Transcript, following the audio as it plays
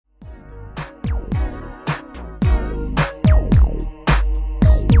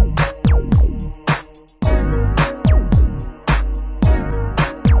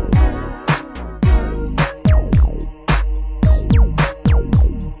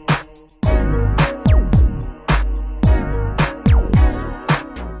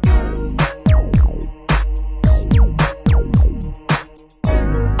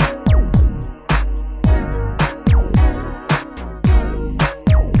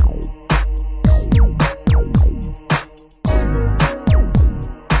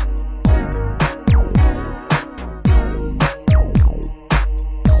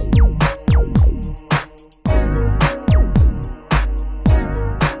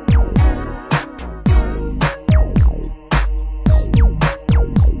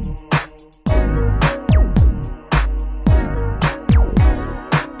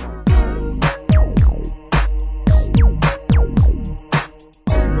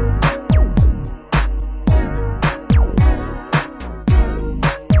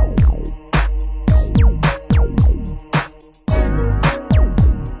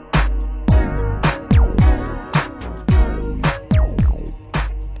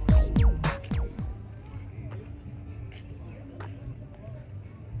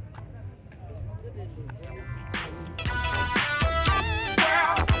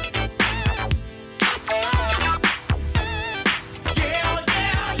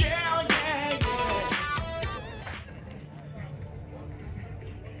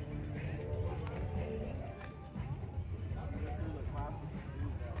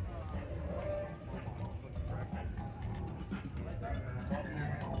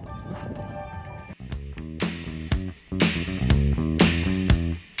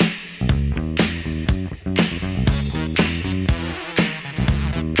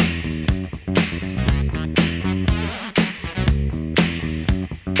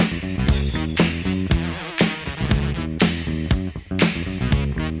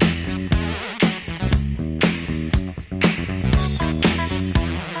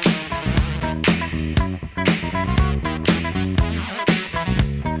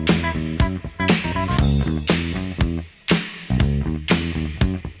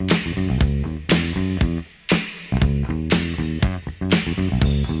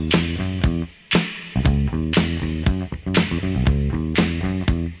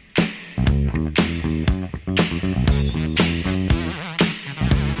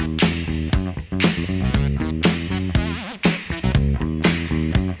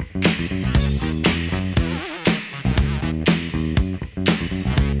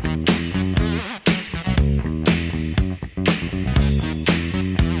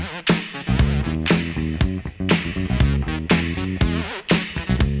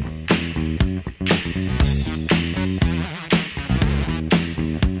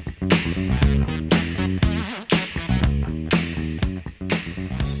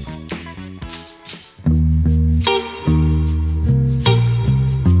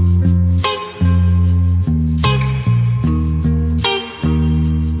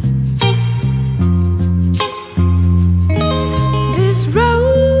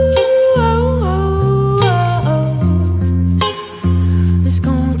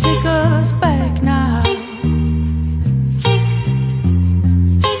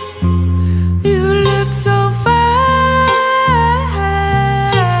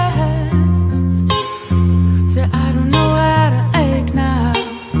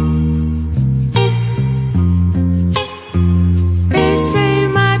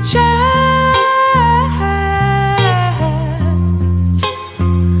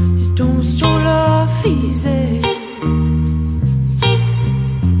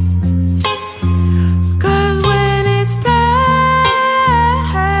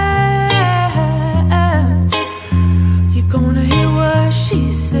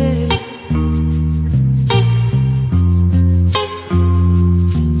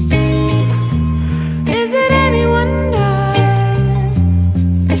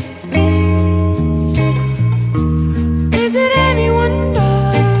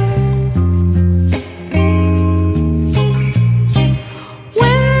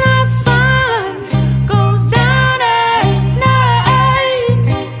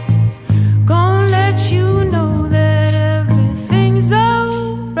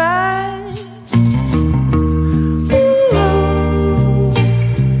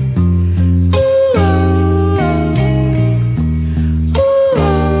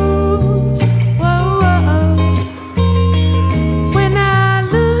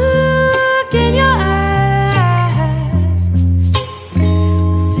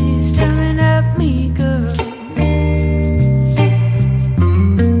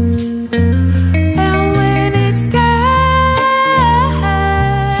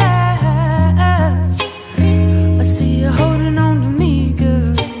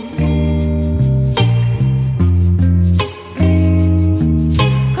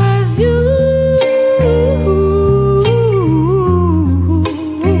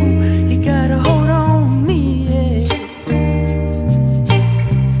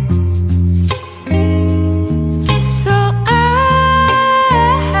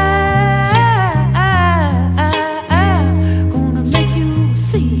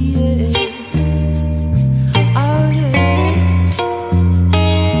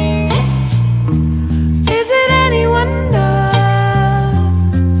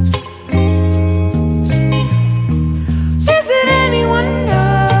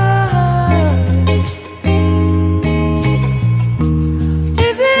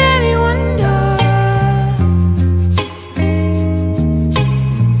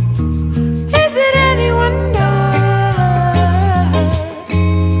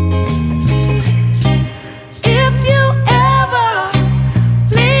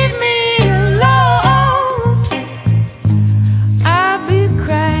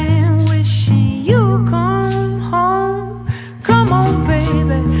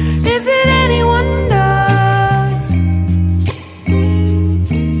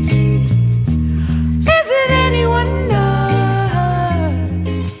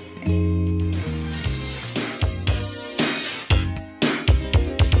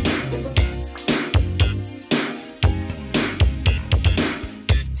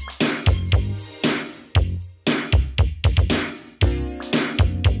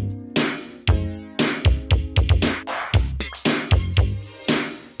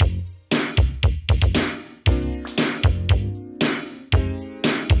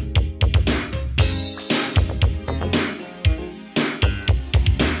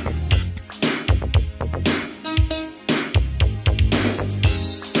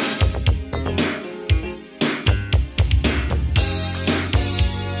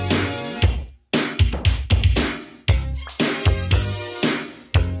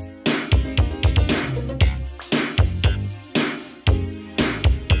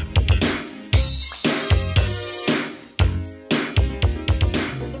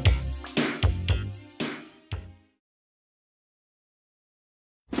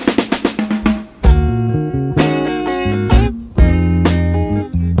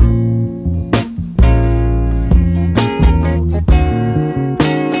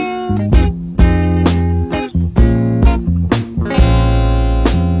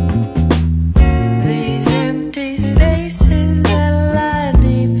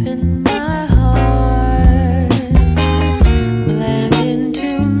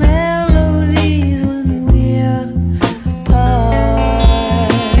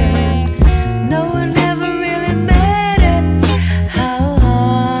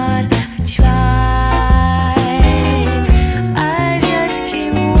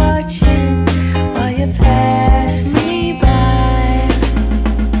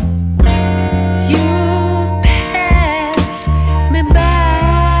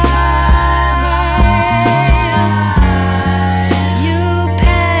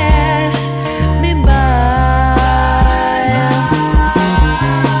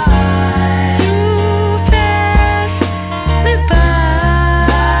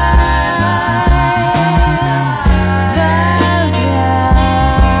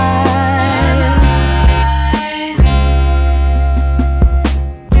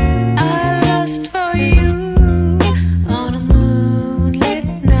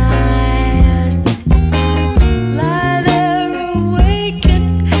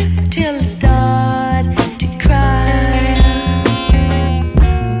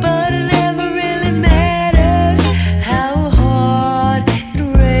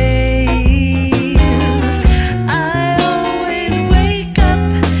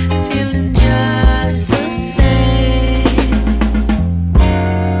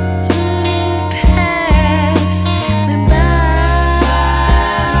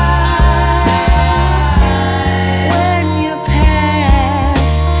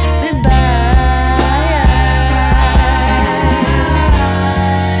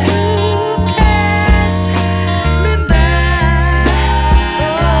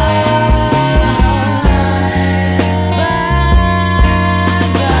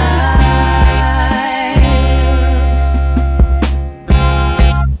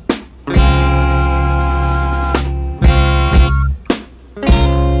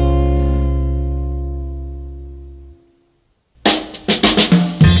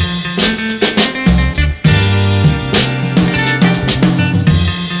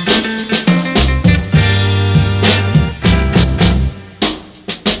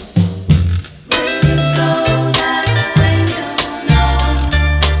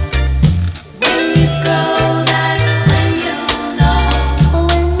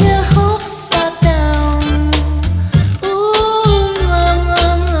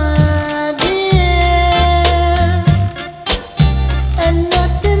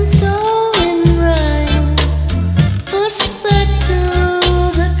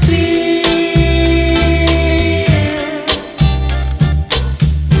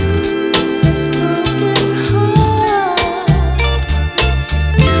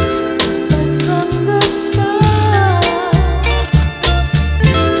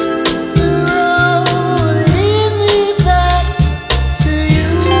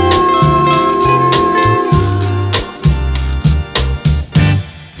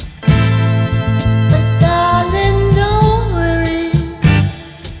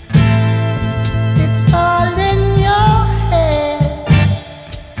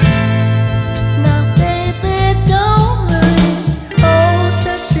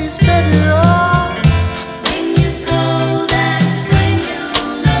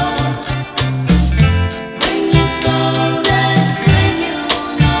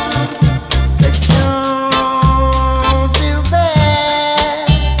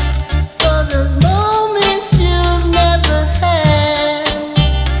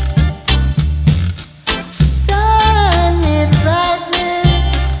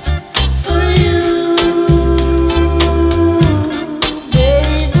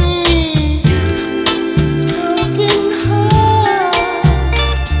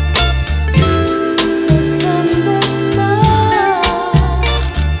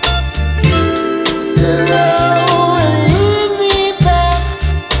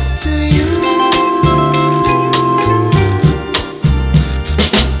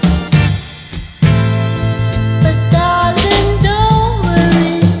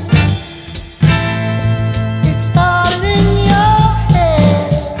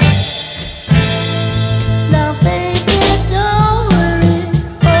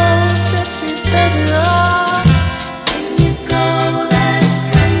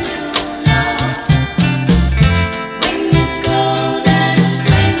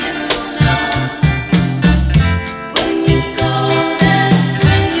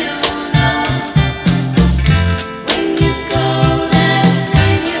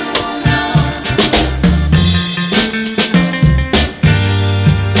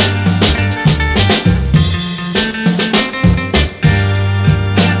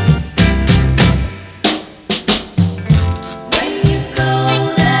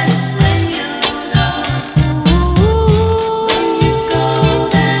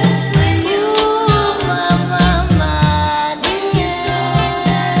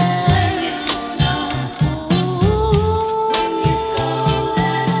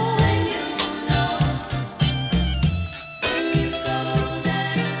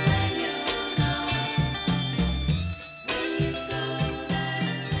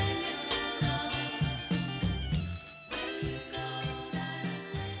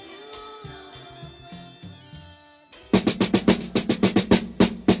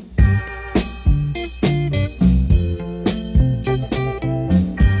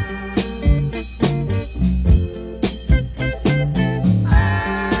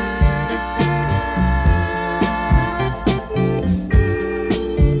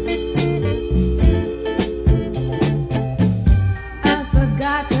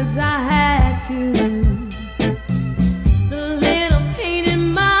forgot 'cause I had to. The little pain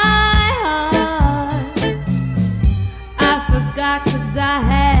in my heart, I forgot 'cause I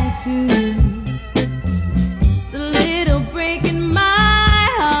had to. The little break in my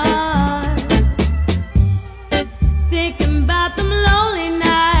heart, thinking about them lonely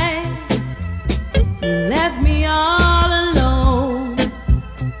nights you left me all alone.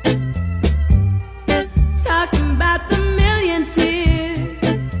 Talking about the million tears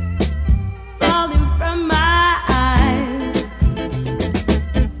falling from my eyes,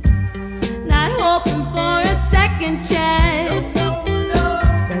 not hoping for a second chance.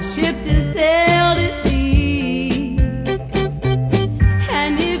 That ship is sailed to sea,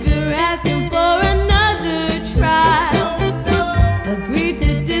 and if you're asking for another try, agree to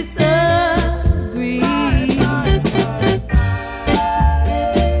disagree.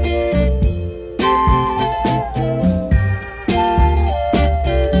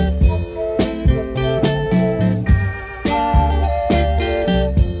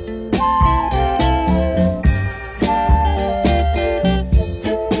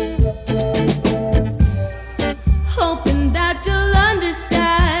 Hoping that you'll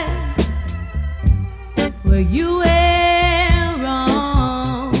understand where you went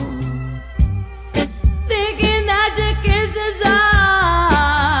wrong, thinking that your kisses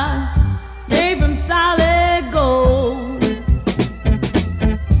are made from solid gold,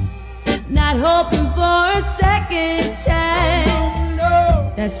 not hoping for a second chance.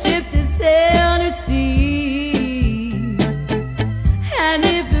 That ship is sailed to sea, and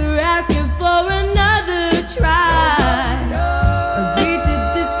if you're asking for another try, agree to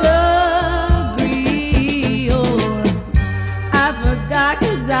disagree. Oh, I forgot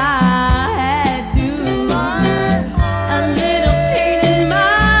 'cause I had to. A little pain in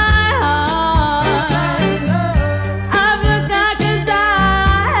my heart, I forgot 'cause I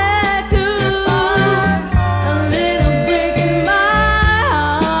had to. A little break in my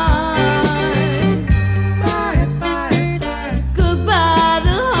heart, goodbye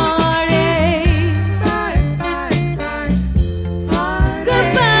the heartache.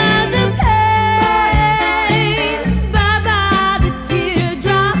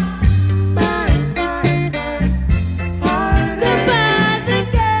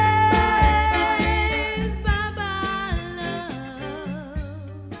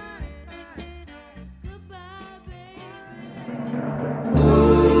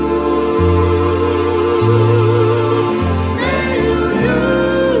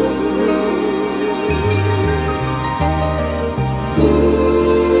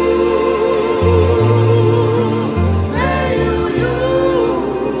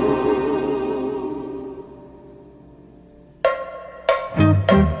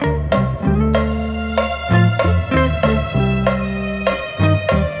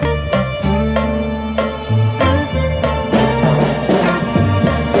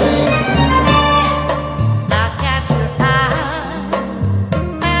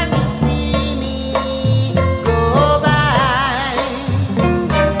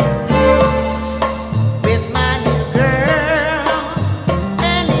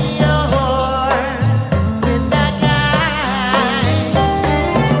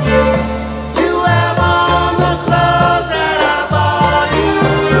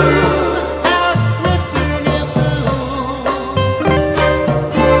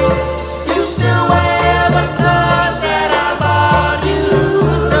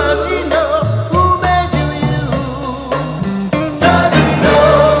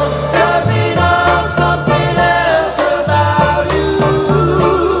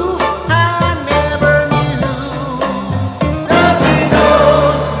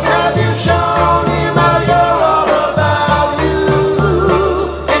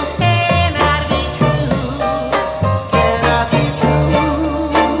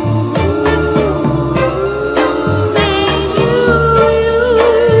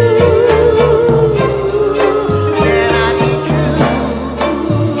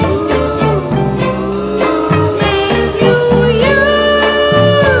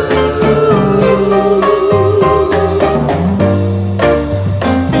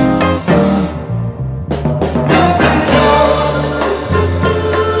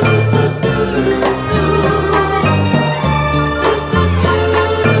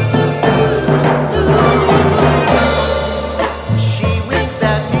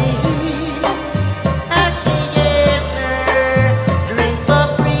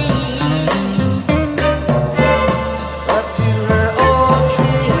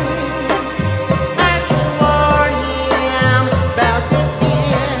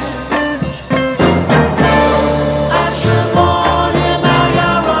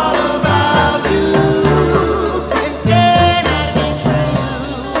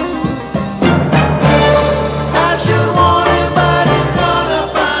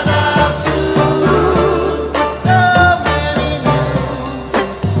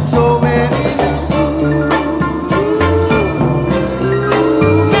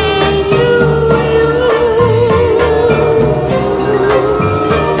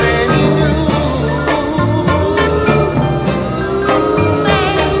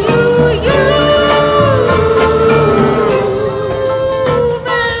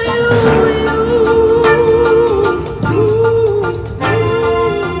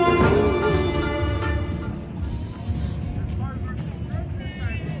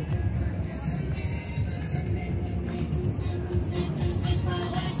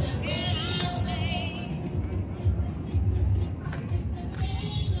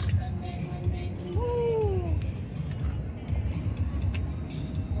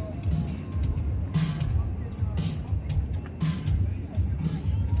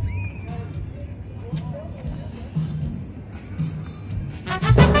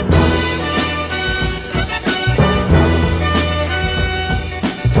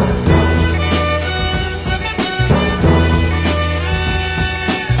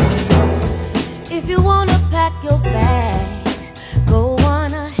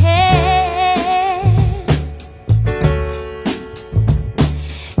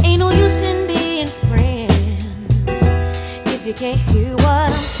 you can't hear what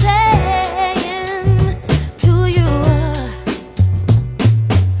I'm saying to you.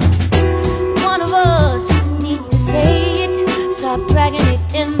 One of us need to say it. Stop dragging it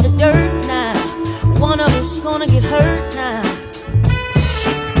in the dirt now. One of us gonna get hurt now.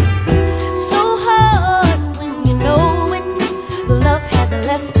 So hard when you know it. The love hasn't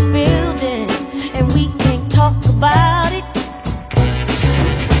left the building, and we can't talk about it.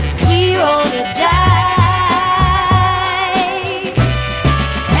 We roll the dice,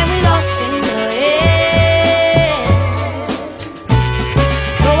 and we lost in the end.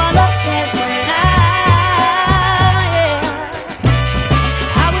 Though our luck has run out, yeah,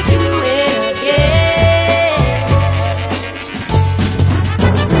 I would do it again.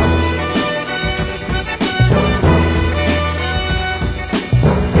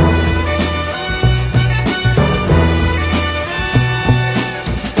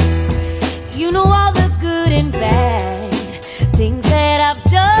 You know all the good and bad things that I've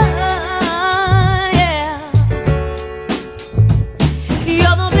done, yeah.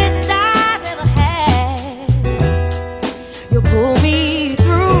 You're the best I've ever had. You'll pull me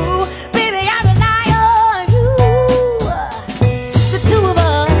through, baby, I rely on you. The two of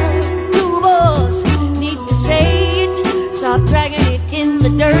us need to say it. Stop dragging it in the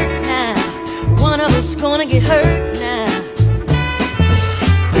dirt now. One of us gonna get hurt now.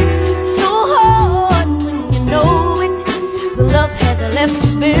 So hard when you know it. The love hasn't left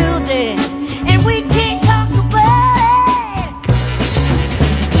the building, and we can't talk about it.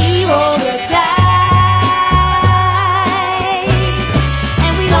 We roll the dice,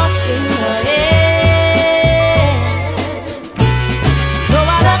 and we lost in the end. Though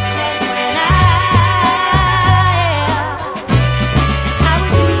our luck has run out, I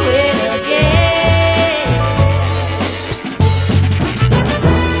would do it again.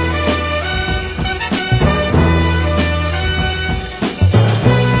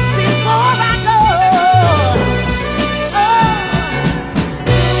 Before I go,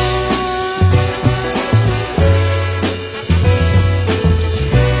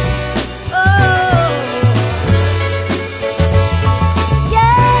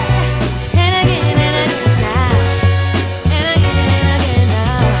 yeah, and again now, and again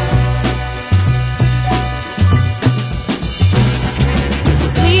now.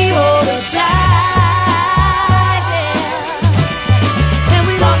 We roll the dice, yeah, and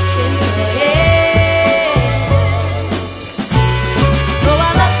we lost in the end. Though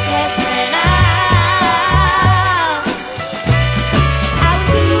our luck has run out, I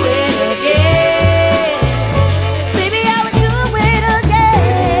would do it again. Baby, I would do it again.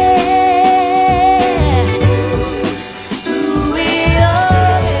 Do it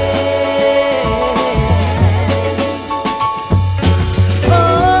again. Oh,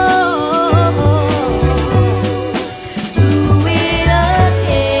 do it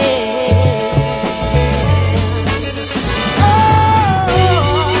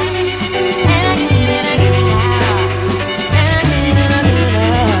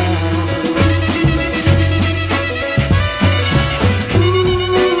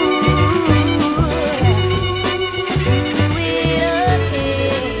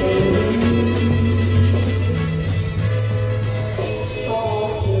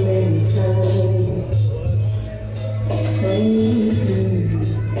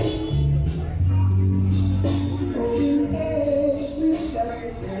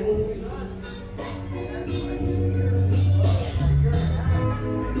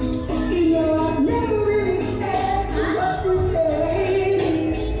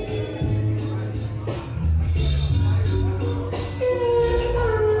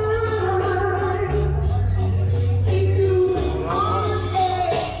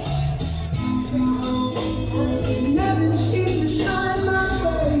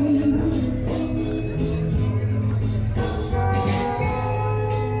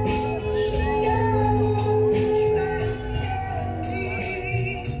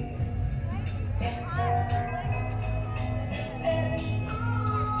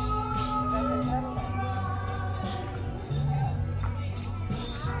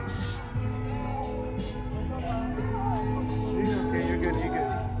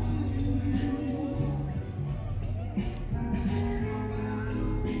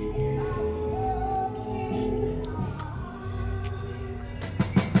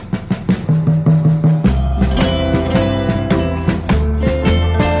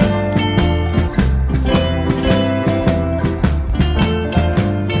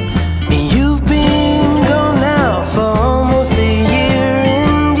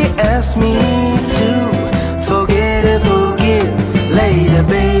later,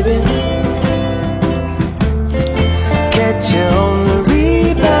 baby. Catch you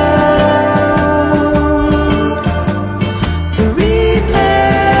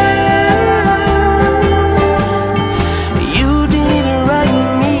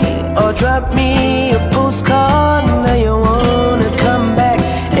drop me a postcard. Now you wanna come back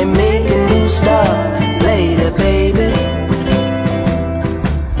and make a new start later, baby.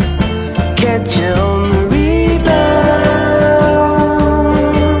 Catch you on the rebound,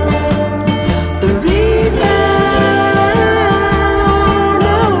 the rebound.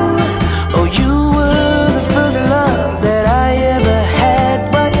 Oh, you were the first love that I ever had,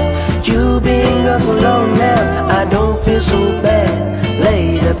 but you've been gone so long now, I don't feel so bad.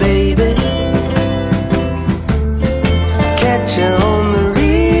 Later, baby. Catch you on the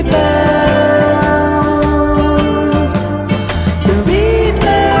rebound, the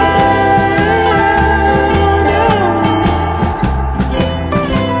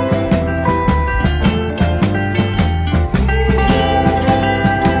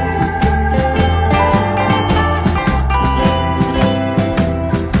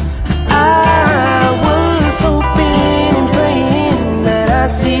I was hoping and praying that I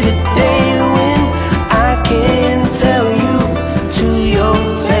see the day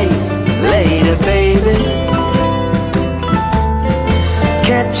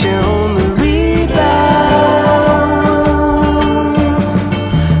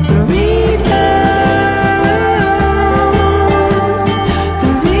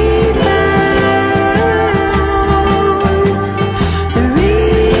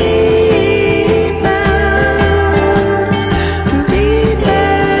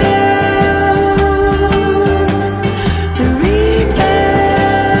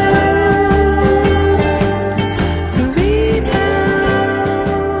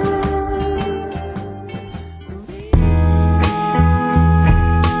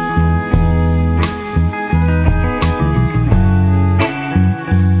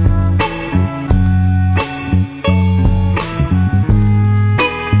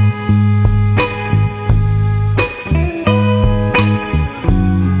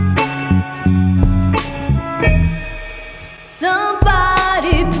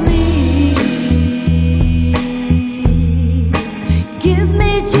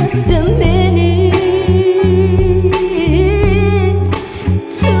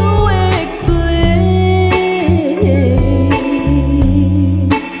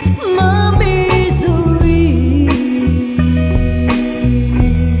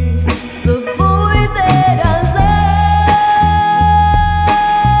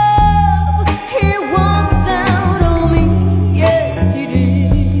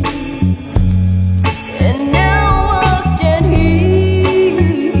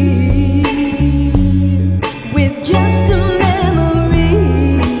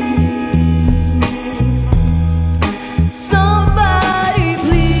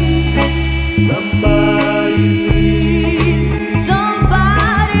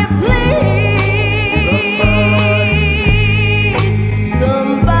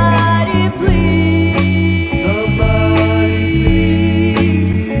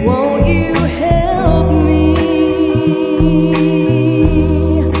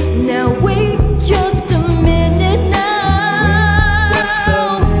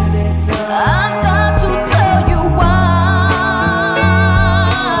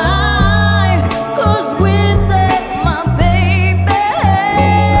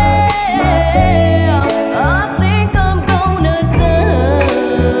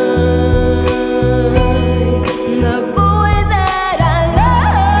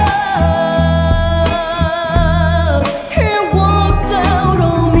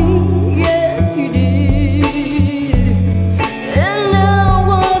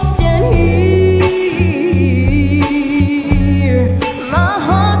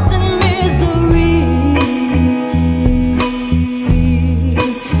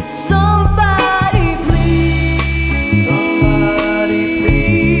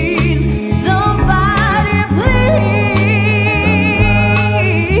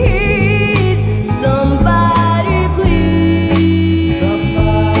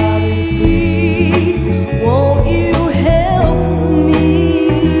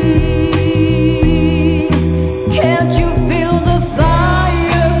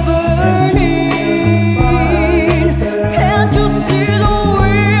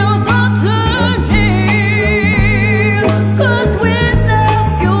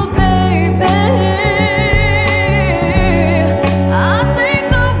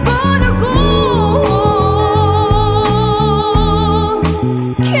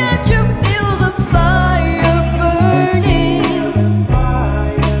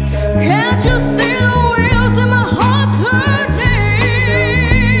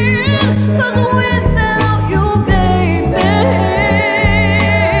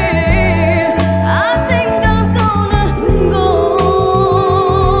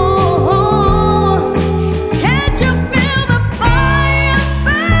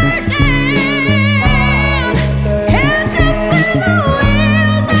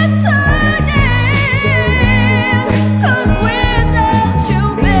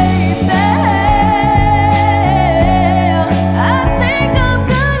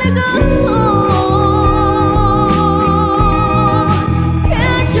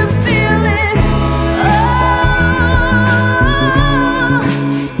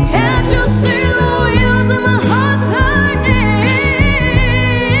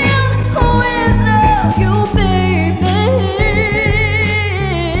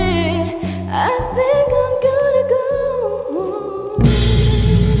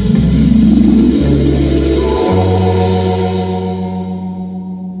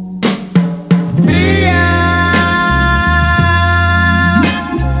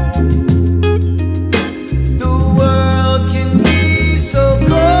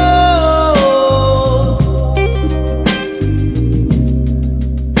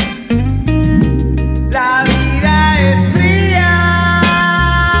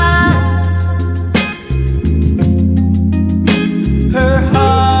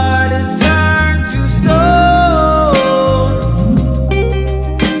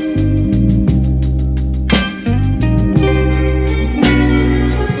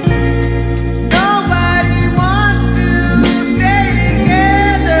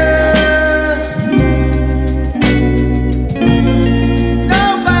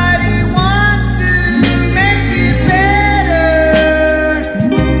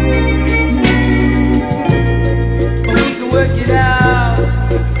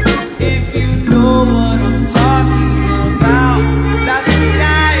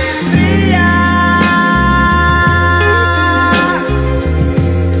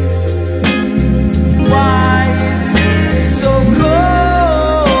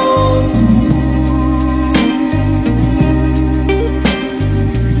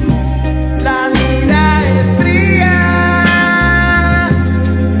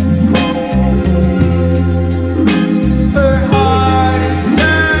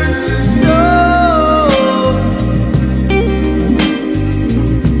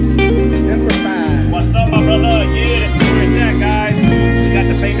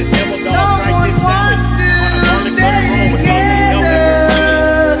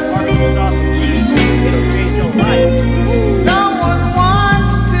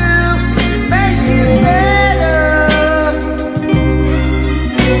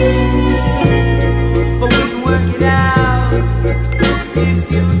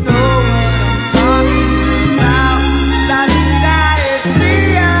if you know what I'm talking about. La vida es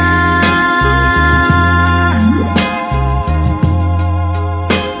mía.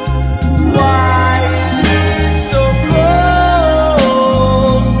 Why is it so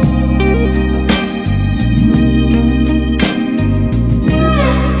cold?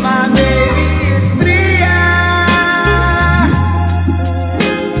 My baby is fría.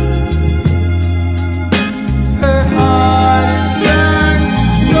 Her heart is turned to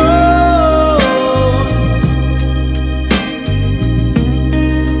stone.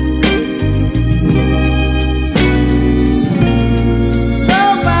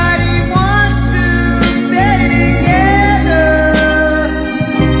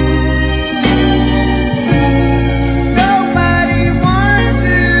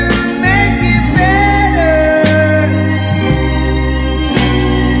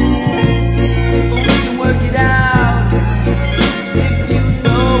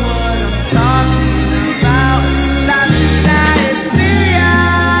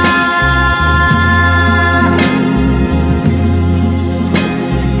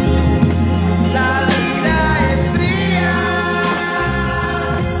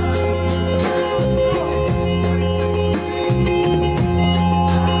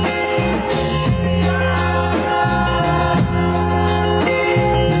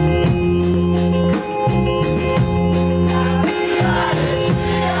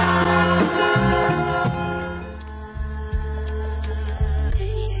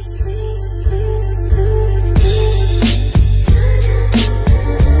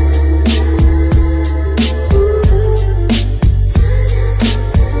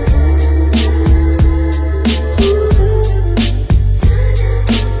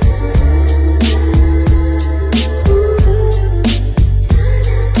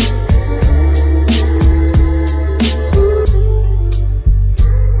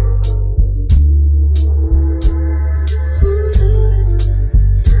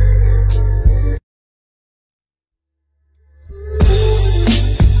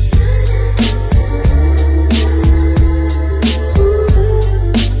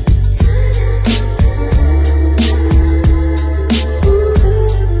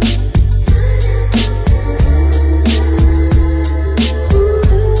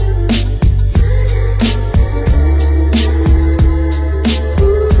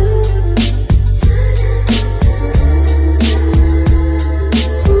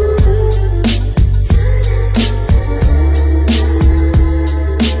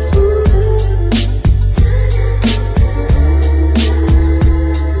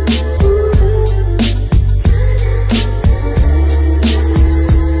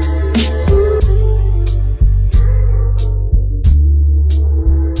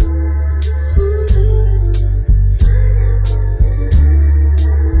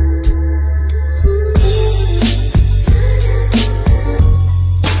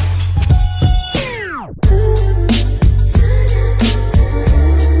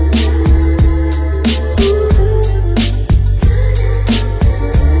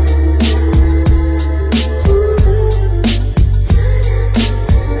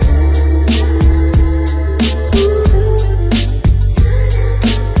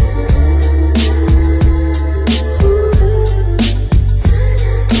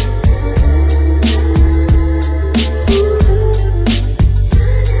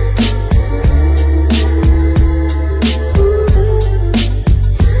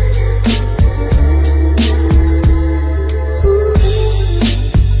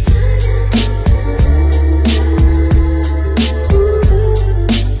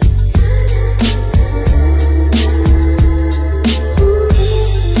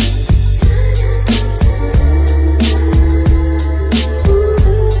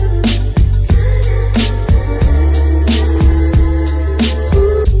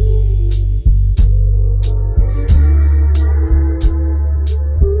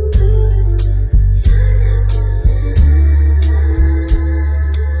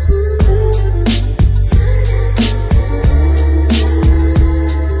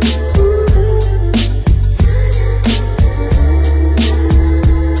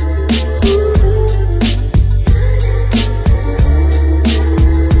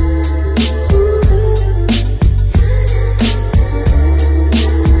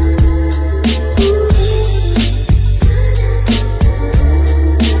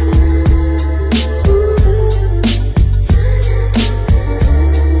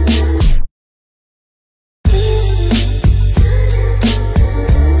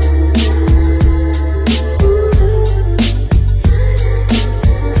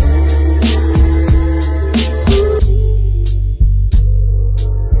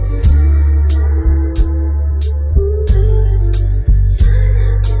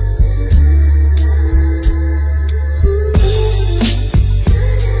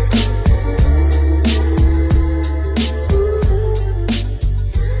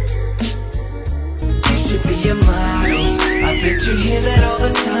 bet you hear that all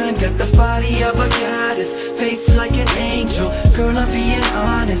the time. Got the body of a goddess, face like an angel. Girl, I'm being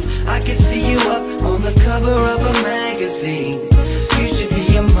honest, I can see you up on the cover of a magazine.